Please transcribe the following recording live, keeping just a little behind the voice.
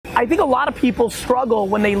I think a lot of people struggle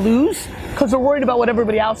when they lose because they're worried about what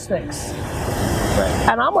everybody else thinks. Right.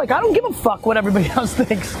 And I'm like, I don't give a fuck what everybody else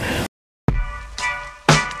thinks.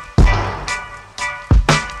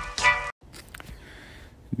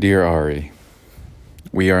 Dear Ari,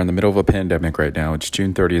 we are in the middle of a pandemic right now. It's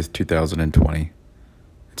June 30th, 2020.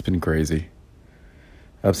 It's been crazy.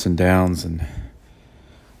 Ups and downs and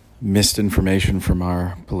missed information from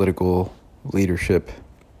our political leadership.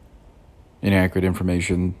 Inaccurate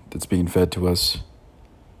information that's being fed to us.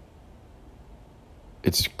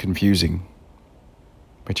 It's confusing,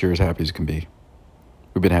 but you're as happy as can be.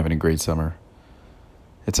 We've been having a great summer.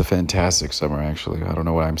 It's a fantastic summer, actually. I don't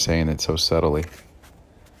know why I'm saying it so subtly.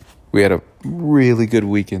 We had a really good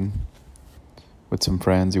weekend with some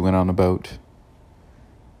friends. You went on a boat.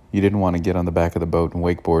 You didn't want to get on the back of the boat and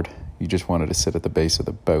wakeboard. You just wanted to sit at the base of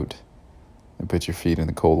the boat and put your feet in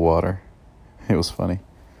the cold water. It was funny.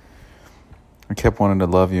 I kept wanting to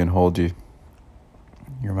love you and hold you.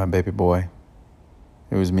 You're my baby boy.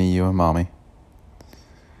 It was me, you, and mommy.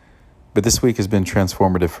 But this week has been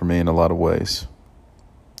transformative for me in a lot of ways.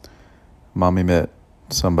 Mommy met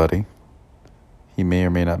somebody. He may or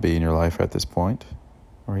may not be in your life at this point,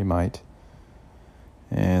 or he might.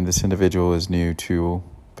 And this individual is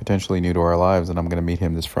potentially new to our lives, and I'm going to meet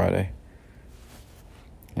him this Friday.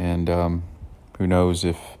 And who knows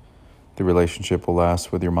if the relationship will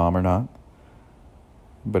last with your mom or not.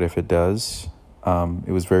 But if it does,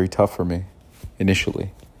 it was very tough for me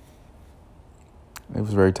initially. It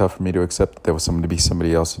was very tough for me to accept that there was somebody to be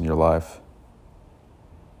somebody else in your life.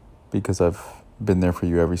 Because I've been there for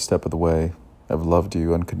you every step of the way. I've loved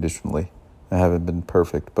you unconditionally. I haven't been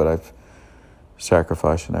perfect, but I've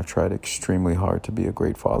sacrificed and I've tried extremely hard to be a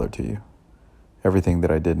great father to you. Everything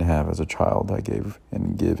that I didn't have as a child, I gave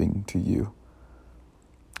and giving to you.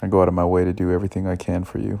 I go out of my way to do everything I can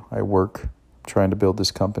for you. I work trying to build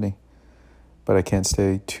this company, but I can't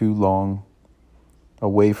stay too long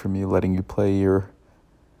away from you, letting you play your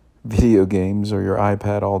video games or your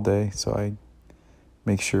iPad all day. So I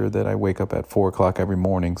make sure that I wake up at 4 o'clock every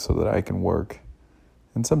morning so that I can work.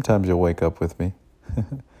 And sometimes you'll wake up with me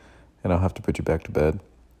and I'll have to put you back to bed.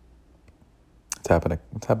 It's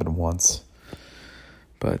happened once,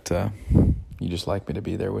 but you just like me to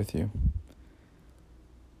be there with you.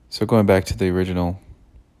 So going back to the original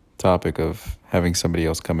topic of having somebody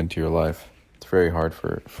else come into your life, it's very hard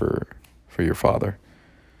for your father.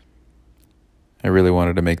 I really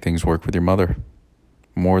wanted to make things work with your mother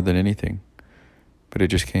more than anything, but it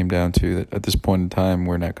just came down to that at this point in time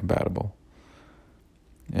we're not compatible,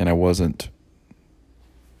 and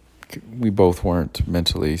we both weren't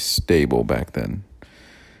mentally stable back then,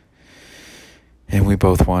 and we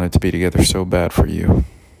both wanted to be together so bad for you.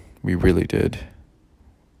 We really did,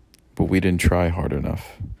 but we didn't try hard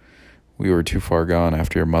enough. We were too far gone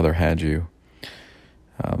after your mother had you.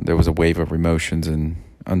 There was a wave of emotions and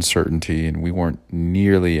uncertainty, and we weren't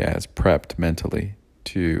nearly as prepped mentally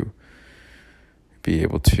to be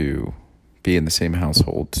able to be in the same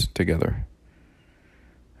household together.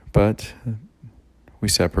 But we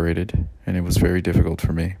separated, and it was very difficult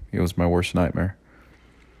for me. It was my worst nightmare.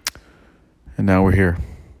 And now we're here,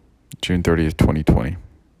 June 30th, 2020.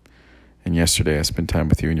 And yesterday I spent time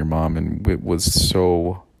with you and your mom, and it was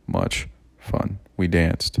so much fun. We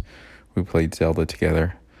danced. We played Zelda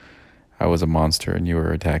together. I was a monster and you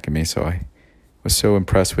were attacking me, so I was so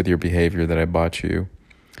impressed with your behavior that I bought you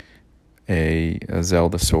a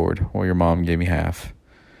Zelda sword. Well, your mom gave me half.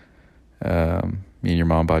 Me and your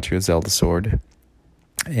mom bought you a Zelda sword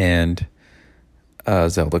and a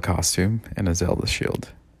Zelda costume and a Zelda shield.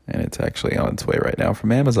 And it's actually on its way right now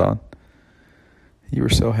from Amazon. You were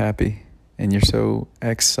so happy and you're so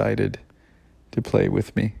excited to play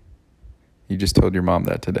with me. You just told your mom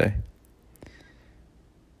that today.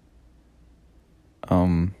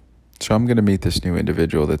 So I'm going to meet this new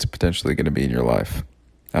individual that's potentially going to be in your life.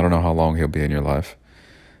 I don't know how long he'll be in your life.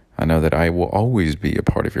 I know that I will always be a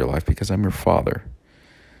part of your life because I'm your father.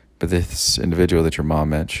 But this individual that your mom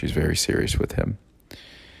met, she's very serious with him.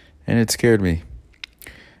 And it scared me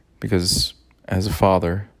because as a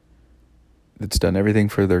father that's done everything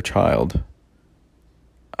for their child,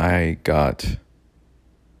 I got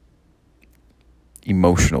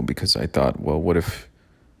emotional because I thought, well, what if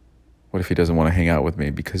he doesn't want to hang out with me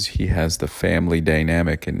because he has the family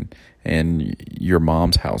dynamic and your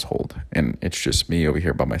mom's household, and it's just me over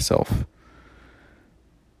here by myself.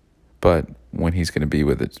 But when you're going to be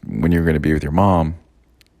with your mom,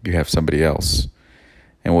 you have somebody else.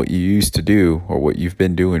 And what you used to do, or what you've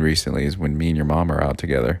been doing recently, is when me and your mom are out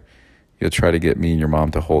together, you'll try to get me and your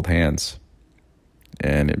mom to hold hands.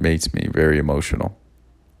 And it makes me very emotional.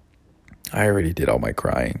 I already did all my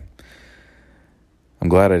crying. I'm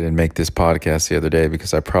glad I didn't make this podcast the other day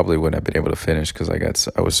because I probably wouldn't have been able to finish because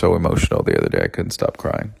I was so emotional the other day I couldn't stop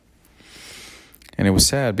crying. And it was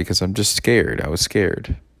sad because I'm just scared. I was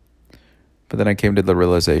scared. But then I came to the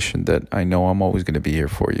realization that I know I'm always going to be here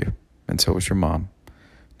for you. And so is your mom,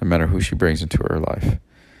 no matter who she brings into her life.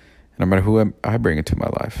 And no matter who I bring into my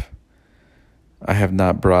life. I have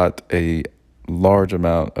not brought a large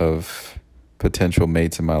amount of potential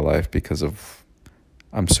mates in my life because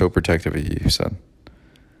I'm so protective of you, son.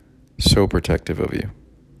 So protective of you.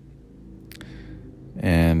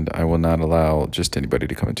 And I will not allow just anybody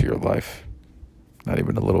to come into your life. Not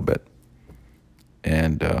even a little bit.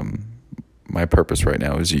 And my purpose right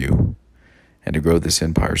now is you. And to grow this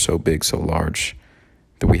empire so big, so large,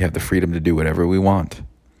 that we have the freedom to do whatever we want.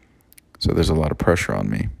 So there's a lot of pressure on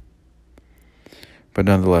me. But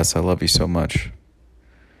nonetheless, I love you so much.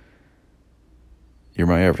 You're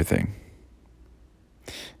my everything.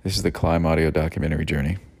 This is the Climb audio documentary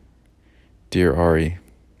journey. Dear Ari,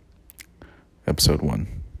 episode 1.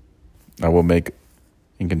 I will make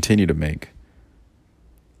and continue to make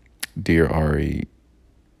Dear Ari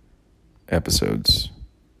episodes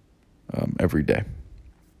every day.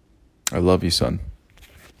 I love you, son.